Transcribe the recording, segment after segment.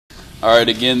All right,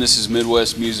 again, this is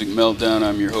Midwest Music Meltdown.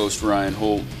 I'm your host, Ryan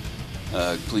Holt.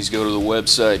 Please go to the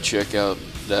website, check out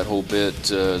that whole bit.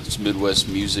 It's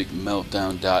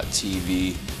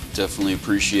midwestmusicmeltdown.tv. Definitely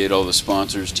appreciate all the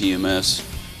sponsors, TMS,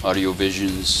 Audio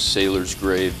Visions, Sailor's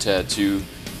Grave Tattoo,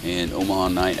 and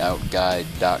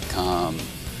OmahaNightOutGuide.com.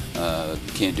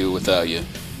 Can't do it without you,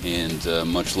 and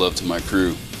much love to my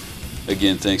crew.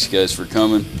 Again, thanks guys for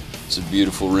coming. It's a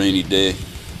beautiful rainy day.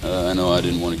 I know I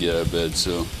didn't want to get out of bed,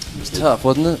 so it was tough,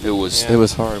 wasn't it? It was. Yeah. It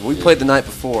was hard. We played the night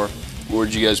before. Where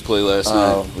did you guys play last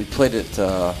night? We played at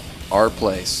our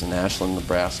place in Ashland,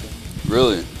 Nebraska.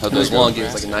 Really? How'd It was that go? long. It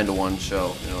was like a 9 to 1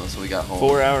 show, so we got home.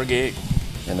 4-hour gig.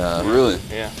 And really?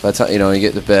 Yeah. That's how you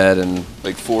get to bed and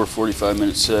like 4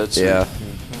 45-minute sets. Yeah.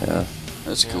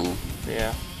 That's cool.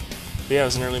 Yeah. Yeah, it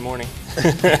was an early morning.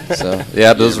 So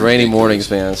yeah, those rainy mornings,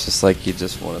 man. It's just like you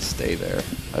just want to stay there.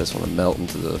 I just want to melt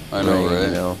into the rain,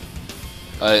 right?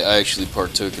 I actually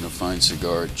partook in a fine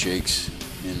cigar at Jake's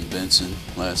in Benson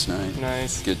last night.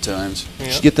 Nice. Good times. Yep.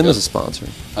 You should get them as a sponsor.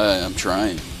 I'm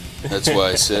trying. That's why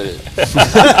I said it.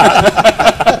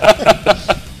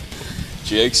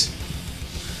 Jake's.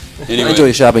 Anyway, I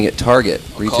enjoy shopping at Target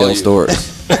retail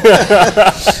stores.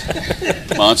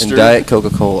 Monster. And Diet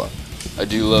Coca-Cola. I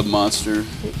do love Monster,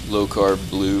 low carb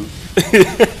blue.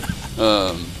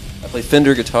 I play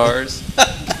Fender guitars.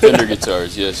 Fender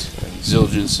guitars, yes.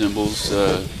 Zildjian cymbals.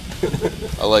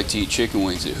 I like to eat chicken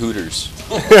wings at Hooters.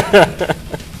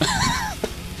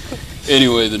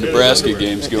 Anyway, the Nebraska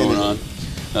game's going on.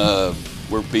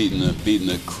 We're beating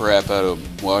the crap out of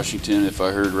Washington, if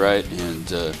I heard right,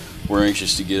 and we're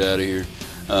anxious to get out of here.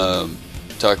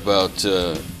 Talk about.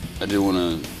 I did want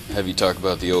to have you talk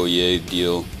about the OEA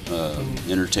deal,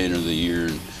 Entertainer of the Year,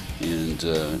 and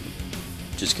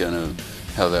just kind of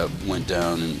how that went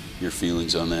down and your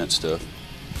feelings on that stuff.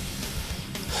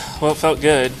 Well, it felt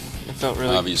good. It felt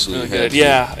really, obviously really good.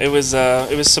 Yeah, it was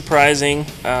surprising.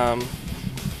 I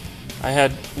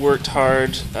had worked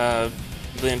hard the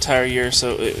entire year,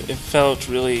 so it felt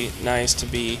really nice to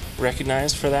be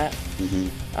recognized for that.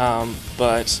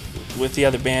 But with the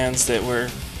other bands that were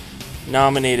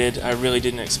nominated, I really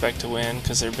didn't expect to win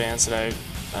because they're bands that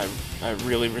I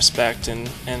really respect and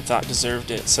thought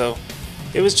deserved it. So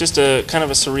it was just a kind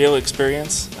of a surreal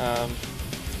experience.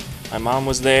 My mom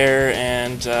was there,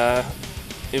 and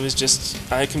it was just,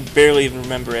 I can barely even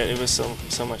remember it. It was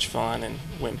so much fun and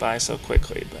went by so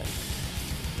quickly. But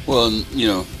well,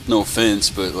 no offense,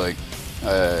 but like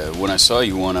when I saw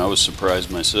you won, I was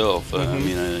surprised myself. I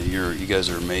mean, you guys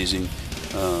are amazing.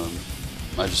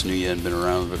 I just knew you hadn't been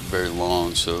around very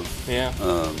long, so yeah.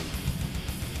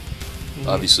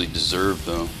 Obviously deserved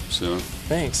though. So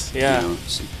thanks. Yeah.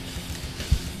 It's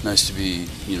nice to be,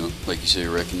 like you say,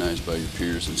 recognized by your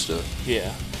peers and stuff.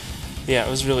 Yeah. Yeah,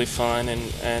 it was really fun,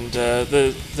 and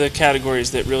the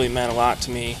categories that really meant a lot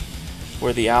to me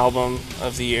were the album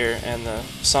of the year and the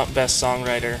best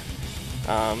songwriter,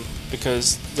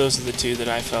 because those are the two that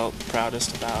I felt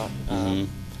proudest about,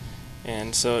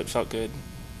 and so it felt good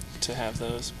to have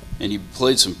those. And you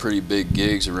played some pretty big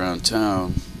gigs around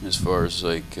town, as far as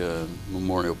like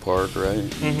Memorial Park, right?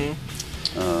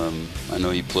 I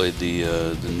know you played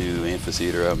the new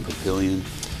amphitheater out in Papillion.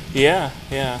 Yeah.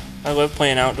 I love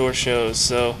playing outdoor shows,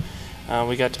 so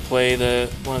we got to play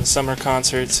one of the summer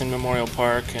concerts in Memorial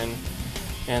Park, and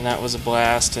that was a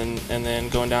blast. And then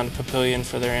going down to Papillion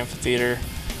for their amphitheater,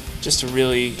 just a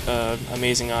really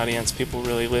amazing audience. People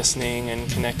really listening and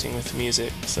connecting with the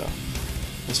music, so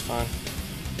it was fun.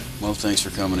 Well, thanks for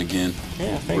coming again.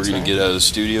 Yeah, thanks. We're going to get out of the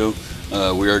studio.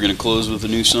 We are going to close with a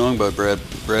new song by Brad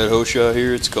Hoshaw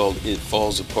here. It's called It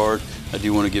Falls Apart. I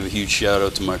do want to give a huge shout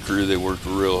out to my crew. They worked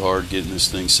real hard getting this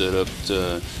thing set up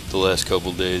the last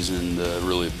couple days, and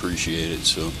really appreciate it.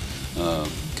 So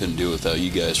couldn't do it without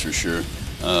you guys for sure.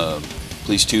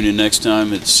 Please tune in next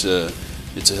time. It's a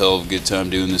hell of a good time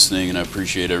doing this thing, and I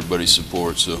appreciate everybody's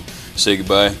support. So say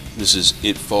goodbye. This is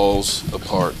It Falls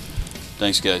Apart.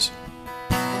 Thanks, guys.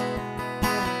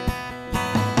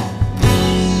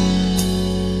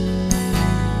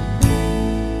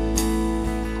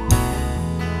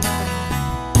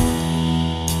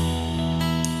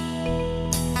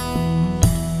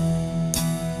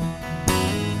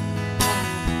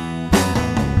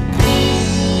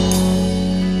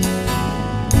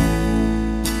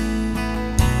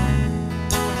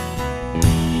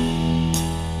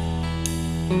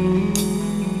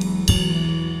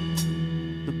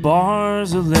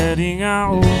 Bars are letting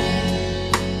out.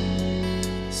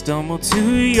 Stumble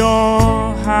to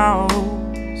your house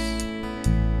on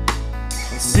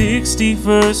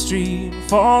 61st Street,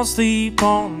 fall asleep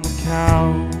on the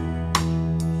couch.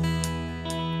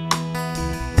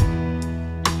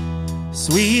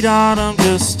 Sweet autumn,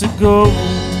 just a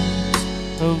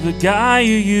ghost of the guy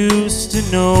you used to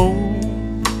know,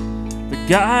 the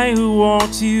guy who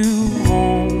walked you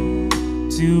home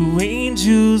to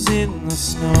angels in the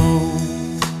snow.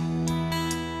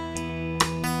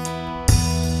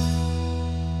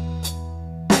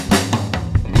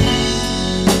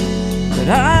 But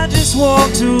I just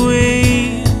walked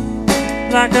away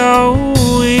like I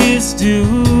always do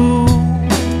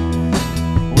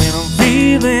when I'm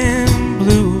feeling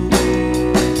blue.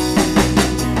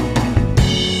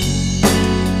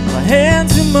 My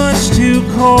hands are much too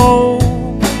cold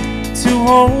to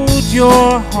hold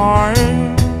your heart,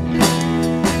 and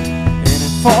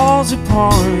it falls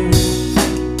apart.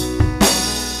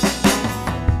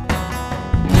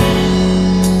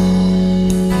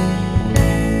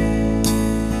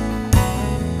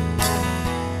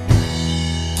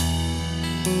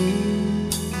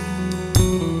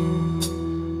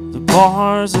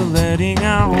 Bars are letting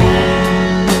out.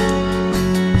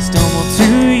 Stumble to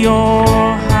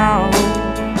your house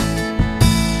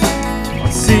on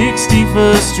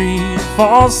 61st Street.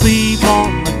 Fall asleep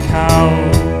on the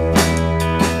couch.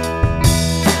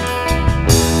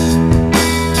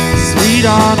 Sweet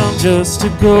autumn, just a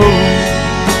ghost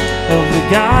of the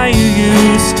guy you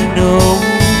used to know,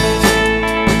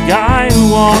 the guy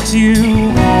who walked you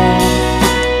home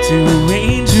to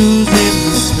angels in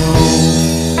the snow.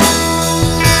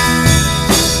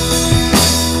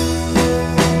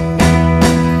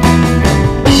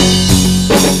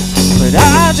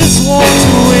 I just walked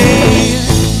away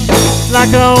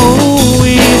like I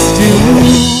always do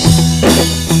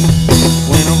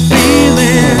when I'm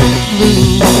feeling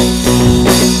blue.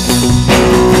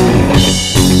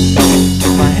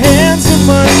 My hands are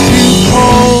much too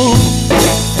cold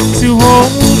to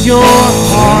hold your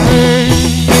heart,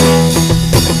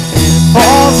 and it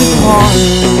falls apart,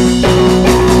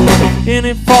 and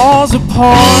it falls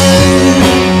apart,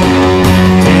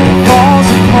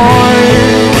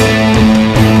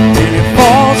 and it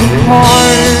falls apart.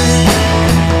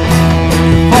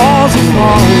 Falls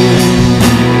apart,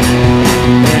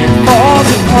 it falls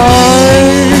apart,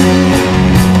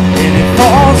 and it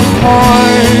falls apart,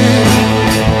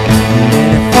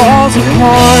 and it falls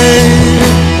apart,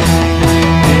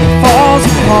 and it falls apart, and it falls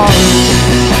apart.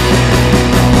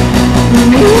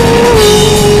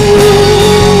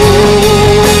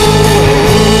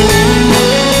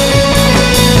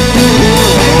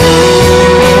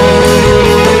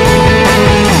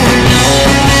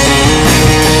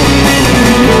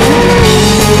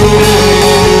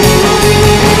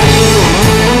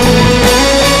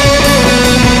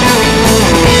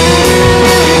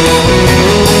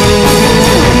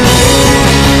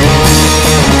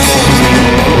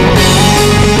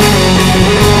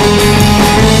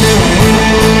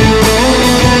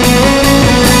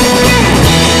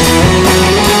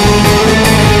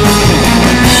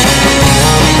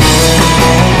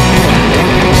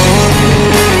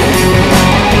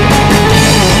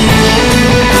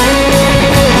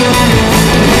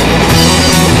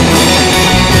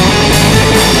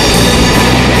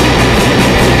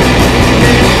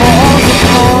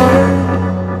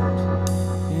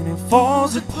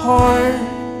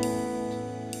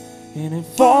 And it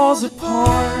falls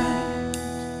apart,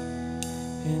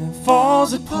 and it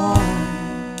falls apart.